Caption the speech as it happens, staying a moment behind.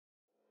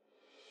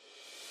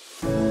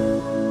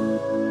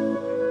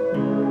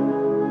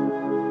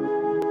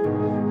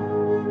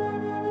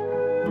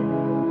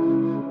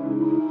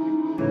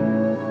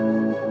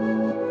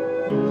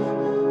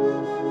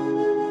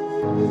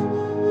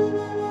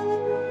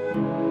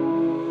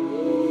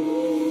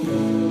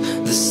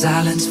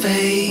Silence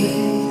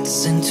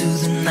fades into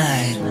the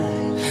night.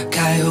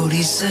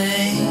 Coyotes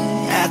sing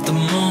at the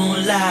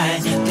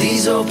moonlight.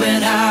 These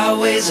open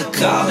highways are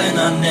calling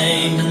our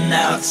name, and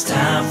now it's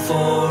time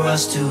for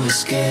us to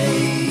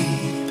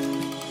escape.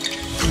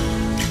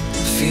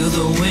 Feel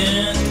the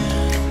wind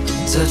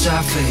touch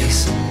our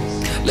face.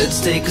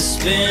 Let's take a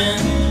spin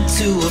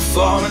to a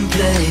foreign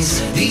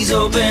place. These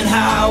open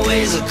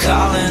highways are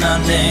calling our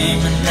name,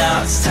 and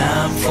now it's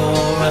time for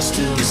us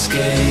to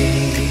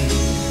escape.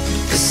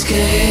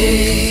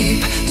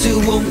 Escape to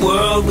a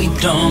world we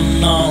don't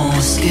know.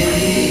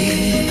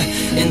 Escape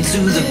into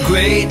the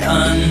great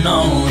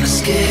unknown.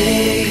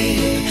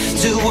 Escape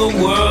to a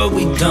world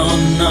we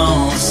don't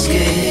know.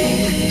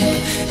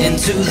 Escape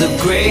into the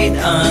great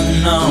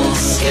unknown.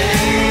 Escape,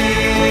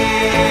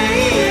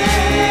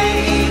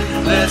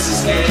 let's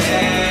escape.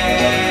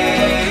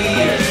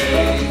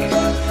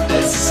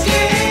 Let's escape.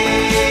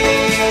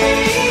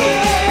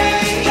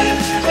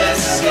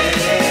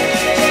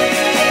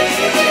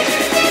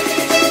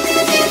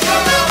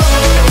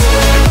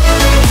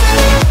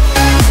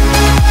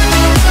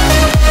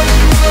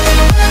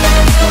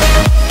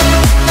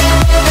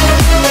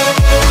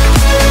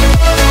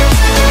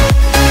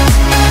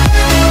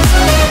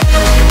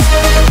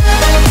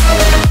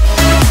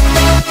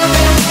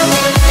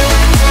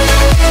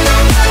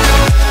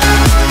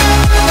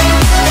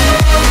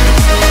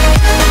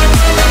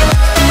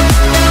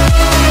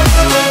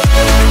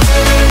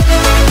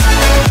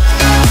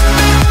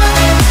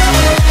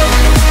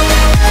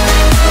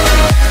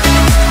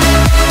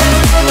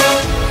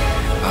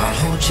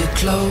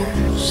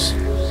 Close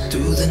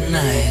through the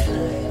night.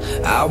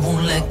 I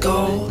won't let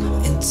go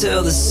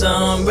until the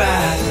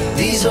sunrise.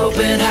 These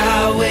open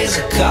highways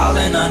are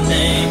calling our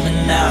name,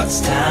 and now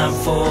it's time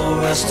for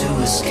us to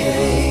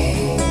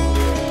escape.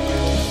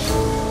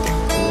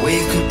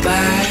 Wave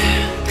goodbye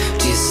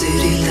to your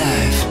city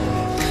life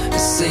and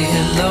say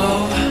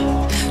hello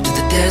to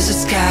the desert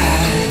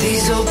sky.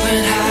 These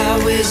open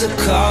highways are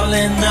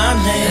calling our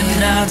name, and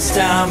now it's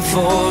time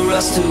for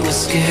us to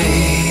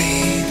escape.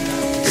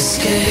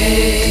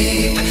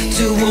 Escape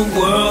to a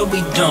world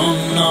we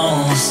don't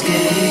know.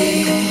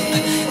 Escape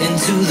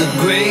into the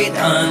great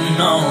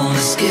unknown.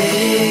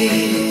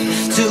 Escape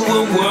to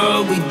a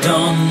world we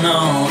don't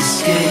know.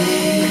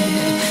 Escape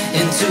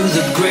into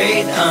the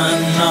great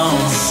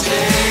unknown.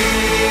 Escape.